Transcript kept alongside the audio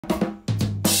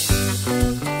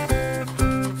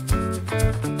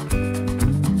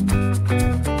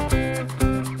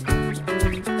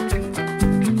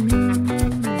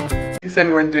said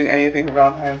we weren't doing anything for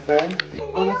Valentine's Day.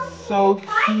 Oh, that's so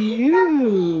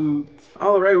cute.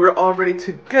 Alright, we're all ready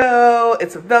to go.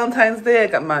 It's Valentine's Day. I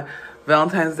got my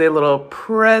Valentine's Day little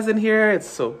present here. It's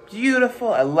so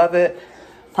beautiful. I love it.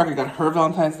 Parker got her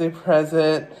Valentine's Day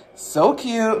present. So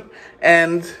cute.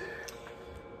 And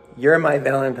you're my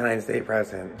Valentine's Day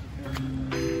present.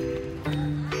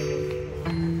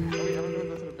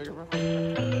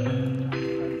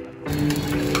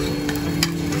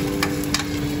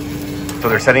 So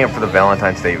they're setting up for the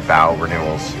Valentine's Day vow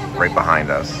renewals right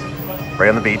behind us. Right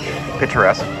on the beach,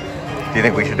 picturesque. Do you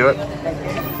think we should do it?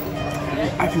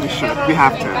 I think we should. We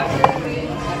have to.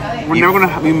 We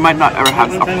might not ever have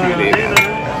this opportunity again.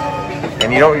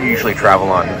 And you don't usually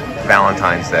travel on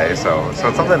Valentine's Day, so it's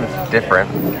something different.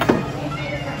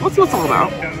 Let's see what it's all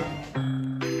about.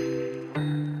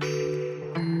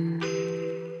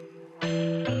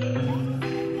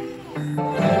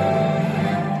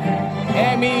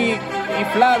 Amy y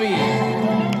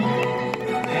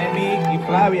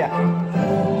Flavia.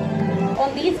 On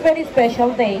this very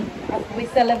special day, as we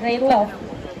celebrate love,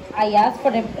 I ask for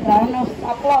a round of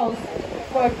applause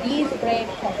for these brave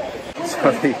couples.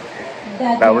 So the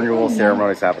vow renewal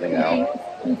ceremony is happening now.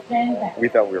 We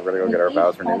thought we were going to go get our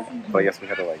vows renewed, but I guess we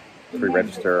had to like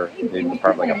pre-register, maybe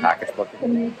part of like a package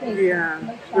booking. Yeah,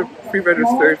 we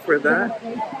pre-registered for that,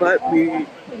 but we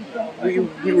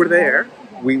were there.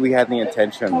 We had the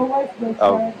intention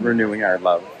of renewing our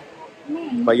love.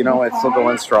 But you know, it's still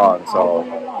going strong, so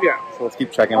yeah. So let's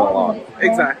keep checking it along.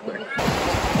 Exactly.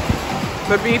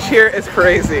 The beach here is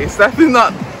crazy. It's definitely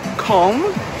not calm.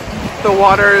 The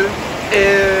water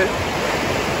is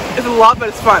a lot, but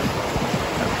it's fun.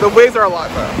 The waves are a lot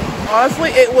though.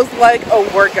 Honestly, it was like a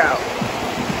workout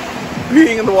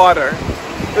being in the water.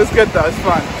 It was good though. It's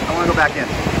fun. I want to go back in.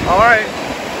 All right.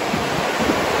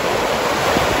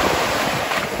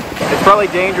 It's probably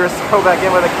dangerous to go back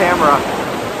in with a camera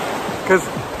because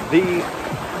the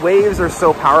waves are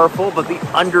so powerful, but the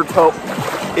undertow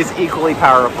is equally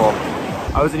powerful.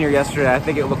 I was in here yesterday. I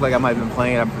think it looked like I might have been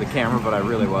playing it up for the camera, but I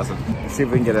really wasn't. Let's see if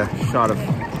we can get a shot of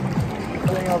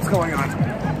everything else going on.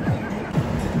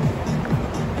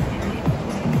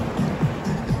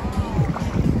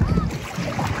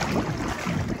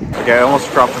 Okay, I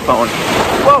almost dropped the phone.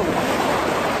 Whoa!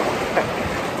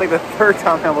 It's like the third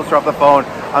time I almost dropped the phone.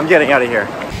 I'm getting out of here.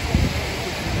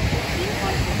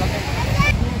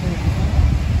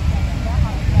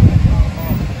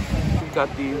 We've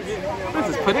got these. What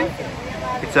is this, pudding?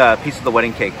 It's a piece of the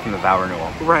wedding cake from the vow renewal.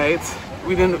 Right.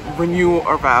 We didn't renew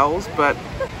our vows, but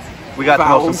we got the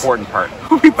most important part.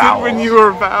 We did renew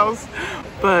our vows,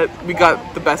 but we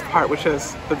got the best part, which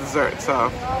is the dessert. So.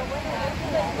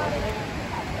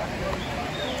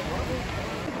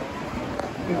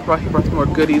 He brought some more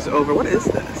goodies over. What is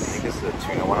this? I think this is a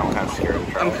tuna one. I'm kind of scared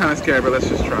to try. I'm kind of scared, but let's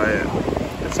just try it.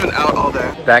 It's been out all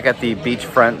day. Back at the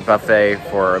beachfront buffet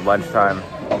for lunchtime.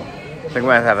 I think we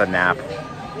might have a nap.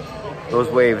 Those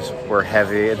waves were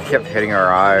heavy. It kept hitting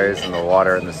our eyes and the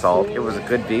water and the salt. It was a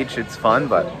good beach. It's fun,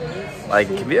 but like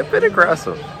it can be a bit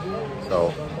aggressive.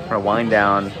 So I'm gonna wind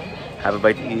down, have a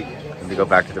bite to eat, and we go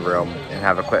back to the room and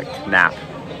have a quick nap.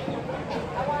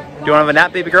 Do you want to have a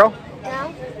nap, baby girl?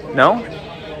 No. No?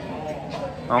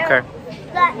 Okay.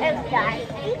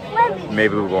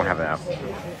 Maybe we won't have a nap.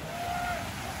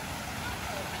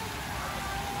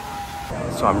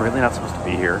 So I'm really not supposed to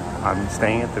be here. I'm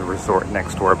staying at the resort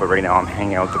next door, but right now I'm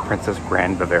hanging out at the Princess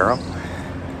Grand Bavaro.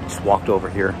 Just walked over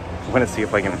here. I'm gonna see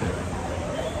if I can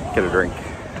get a drink.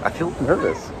 I feel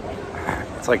nervous.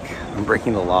 It's like I'm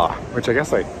breaking the law, which I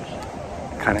guess I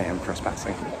kind of am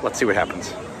trespassing. Let's see what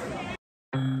happens.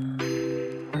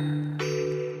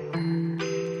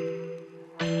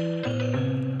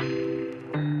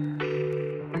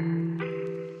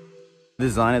 The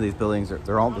design of these buildings,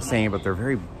 they're all the same, but they're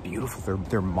very beautiful.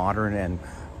 They're modern, and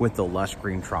with the lush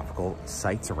green tropical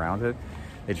sites around it,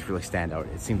 they just really stand out.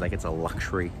 It seems like it's a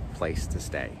luxury place to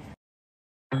stay.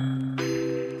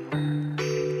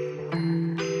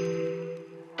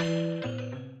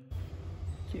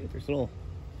 Cute, there's little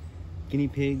guinea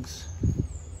pigs.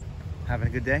 Having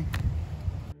a good day?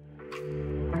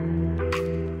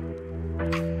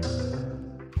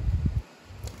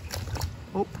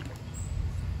 Oh.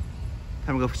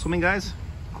 Time to go swimming, guys?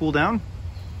 Cool down?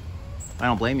 I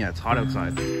don't blame you, it's hot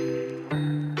outside.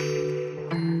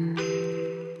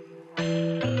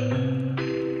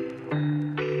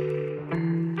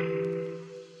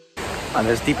 I'm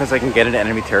as deep as I can get into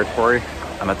enemy territory.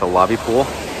 I'm at the lobby pool.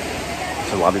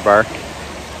 It's a lobby bar.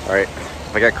 All right,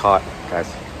 if I get caught,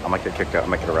 guys, I might get kicked out, I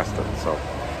might get arrested, so.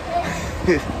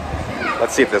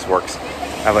 Let's see if this works.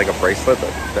 I have like a bracelet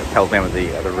that tells me I'm at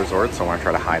the other resort, so I want to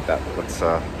try to hide that. Let's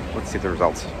see the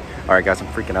results. All right, guys, I'm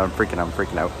freaking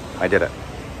out. I did it.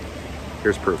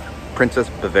 Here's proof. Princess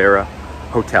Bavaro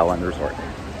Hotel and Resort.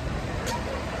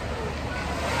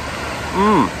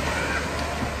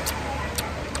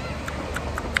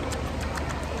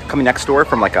 Coming next door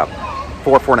from like a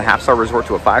 4.5 star resort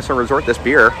to a 5-star resort, this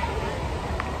beer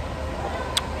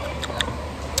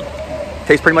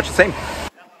tastes pretty much the same.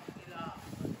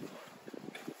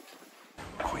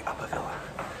 Going up a villa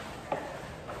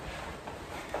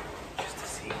just to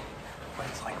see what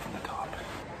it's like from the top.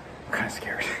 I'm kind of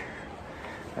scared.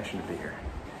 I shouldn't be here.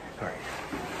 All right,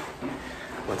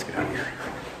 let's get out of here.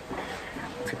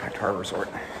 Let's get back to our resort.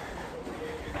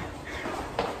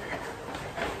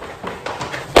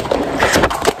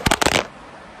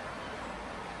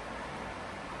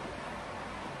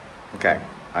 Okay,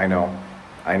 I know,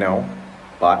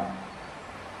 but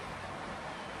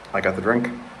I got the drink.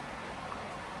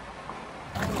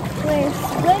 We're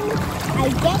swimming. I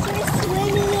guess we're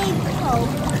swimming in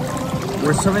Coke.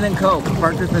 We're swimming in Coke.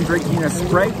 Parker's been drinking a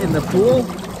Sprite in the pool.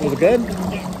 Was it good?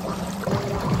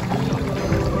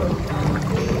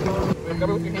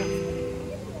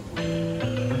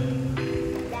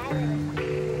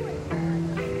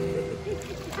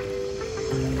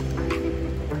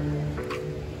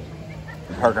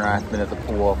 Parker and I have been at the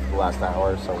pool for the last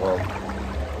hour, so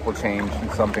we'll change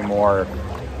into something more,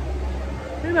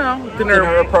 You know, dinner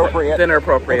appropriate. Dinner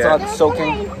appropriate. It's not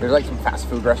soaking. There's like some fast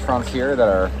food restaurants here that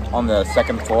are on the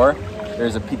 2nd floor.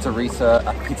 There's a pizzeria,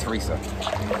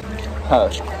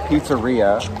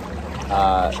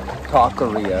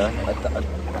 taqueria,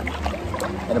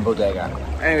 and a bodega.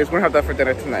 Anyways, we're gonna have that for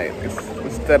dinner tonight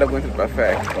instead of going to the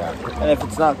buffet. Yeah. And if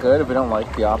it's not good, if we don't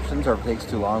like the options or if it takes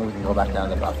too long, we can go back down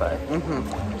to the buffet.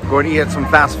 Going to eat at some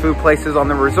fast food places on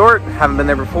the resort. Haven't been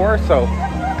there before, so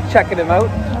checking them out.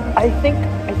 I think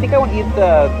I want to eat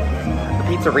the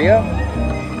pizzeria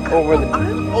over the.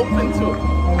 I'm open to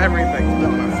everything, to be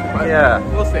honest. But Yeah.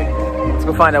 we'll see. Let's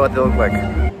go find out what they look like.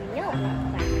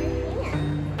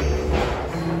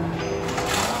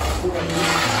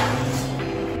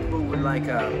 Who would like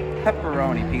a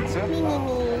pepperoni pizza?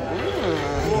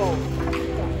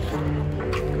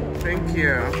 Thank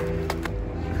you.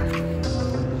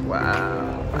 Wow.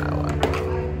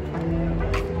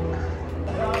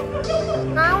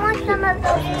 I want some of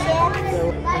those chips.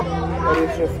 What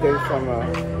is just getting some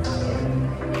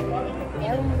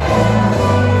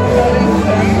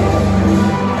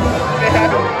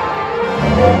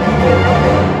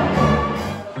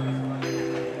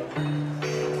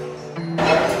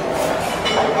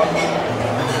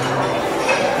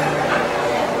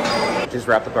Just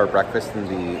wrapped up our breakfast in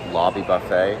the lobby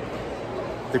buffet.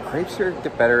 The crepes here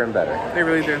get better and better. They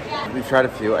really do. We've tried a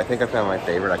few. I think I found my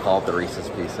favorite. I call it the Reese's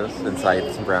Pieces. Inside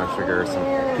some brown sugar, some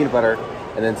peanut butter,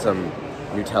 and then some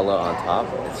Nutella on top.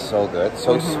 It's so good,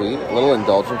 so sweet. A little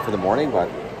indulgent for the morning, but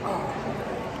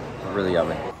really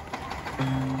yummy.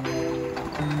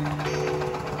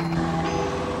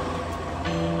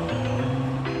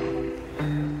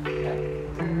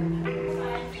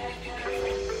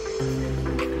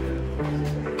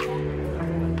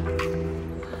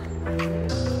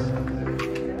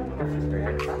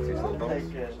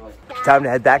 Time to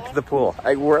head back to the pool.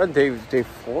 We're on day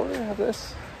 4 of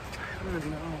this. I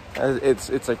don't know.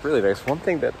 It's like really nice. One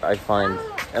thing that I find,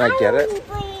 and I get it,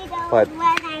 but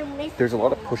there's a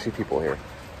lot of pushy people here.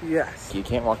 Yes. You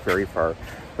can't walk very far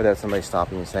without somebody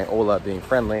stopping you, saying "Hola," being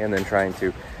friendly, and then trying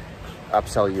to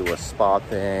upsell you a spa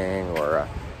thing or a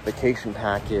vacation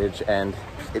package, and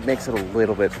it makes it a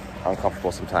little bit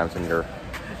uncomfortable sometimes when you're.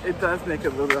 It does make it a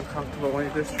little bit uncomfortable when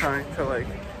you're just trying to like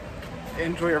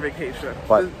enjoy your vacation.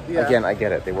 But yeah. again, I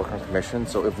get it. They work on commission,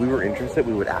 so if we were interested,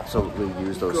 we would absolutely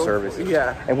use those services.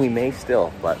 Yeah. And we may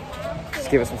still, but just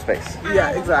give us some space.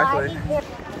 Yeah, exactly.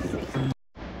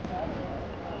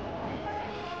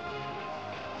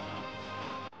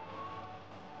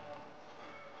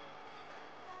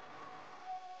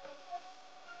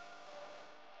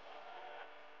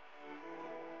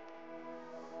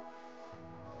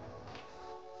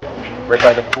 Right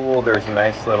by the pool, there's a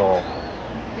nice little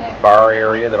bar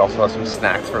area that also has some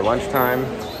snacks for lunchtime.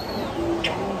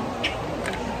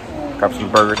 Grab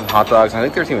some burgers and hot dogs. I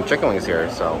think there's even chicken wings here,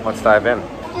 so let's dive in.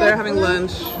 They're having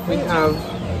lunch. We have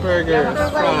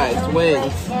burgers, fries,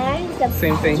 wings.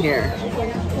 Same thing here.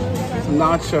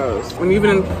 Nachos. When you've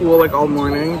been in the pool like all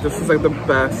morning, this is like the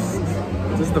best.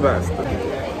 This is the best.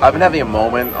 I've been having a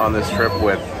moment on this trip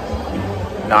with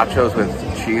nachos with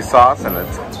cheese sauce, and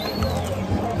it's,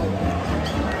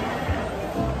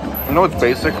 I know it's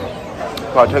basic,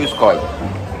 but it tastes good.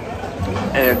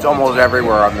 And it's almost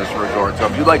everywhere on this resort. So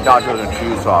if you like nachos and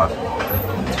cheese sauce,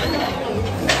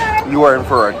 you are in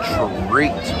for a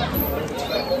treat.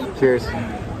 Cheers.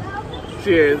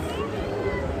 Cheers.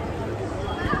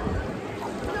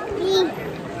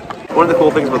 One of the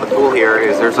cool things about the pool here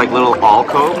is there's like little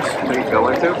alcoves that you can go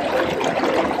into.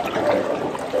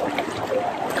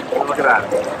 Look at that.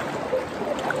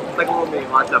 It's like a little mini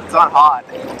hot tub. It's not hot.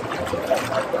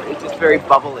 It's just very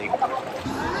bubbly.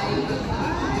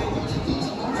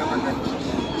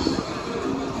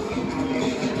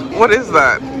 What is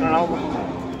that? I don't know.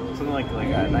 Something like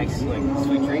a nice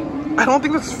sweet treat. I don't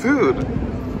think that's food.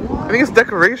 I think it's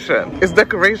decoration. It's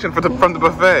decoration from the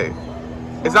buffet.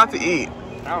 It's not to eat.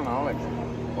 I don't know.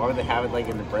 Why would they have it like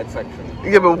in the bread section?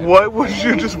 Yeah, but what would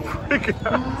you just break it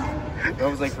out? That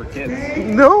was like for kids.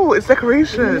 No, it's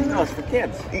decoration. No, it's for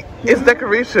kids. It's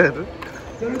decoration.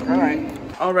 Alright.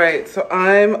 Alright, so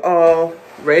I'm all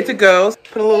ready to go.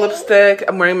 Put a little lipstick.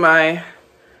 I'm wearing my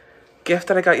gift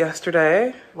that I got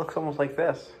yesterday. Looks almost like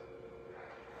this.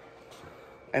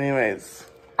 Anyways.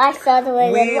 I saw the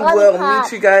way We will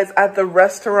meet you guys at the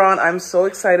restaurant. I'm so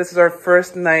excited. This is our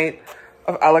first night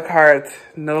of a la carte.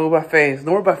 No buffets.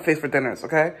 No more buffets for dinners,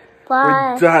 okay?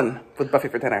 Bye. We're done with buffet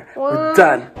for dinner. We're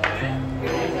done.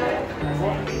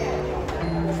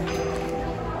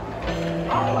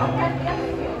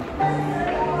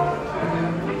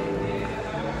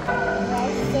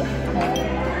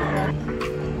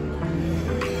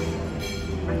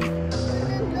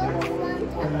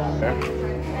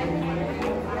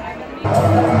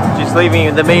 Just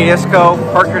leaving the mini disco.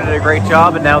 Parker did a great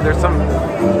job, and now there's some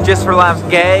Just for Laughs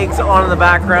gags on in the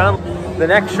background. The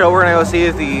next show we're gonna go see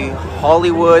is the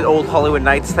Old Hollywood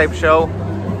Nights type show.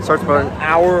 Starts about an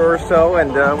hour or so,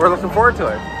 and we're looking forward to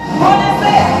it.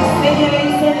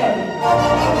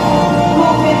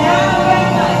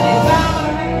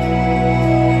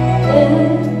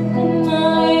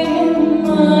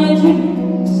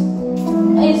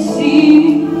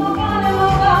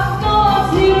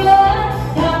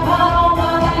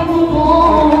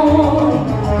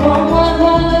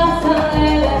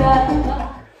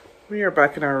 We are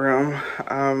back in our room.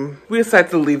 We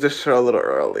decided to leave the show a little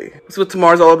early. This is what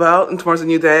tomorrow's all about, and tomorrow's a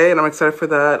new day, and I'm excited for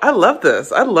that. I love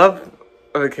this. I love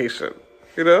a vacation.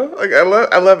 You know? Like, I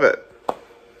love it.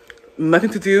 Nothing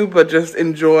to do but just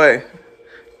enjoy.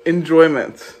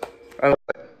 Enjoyment. I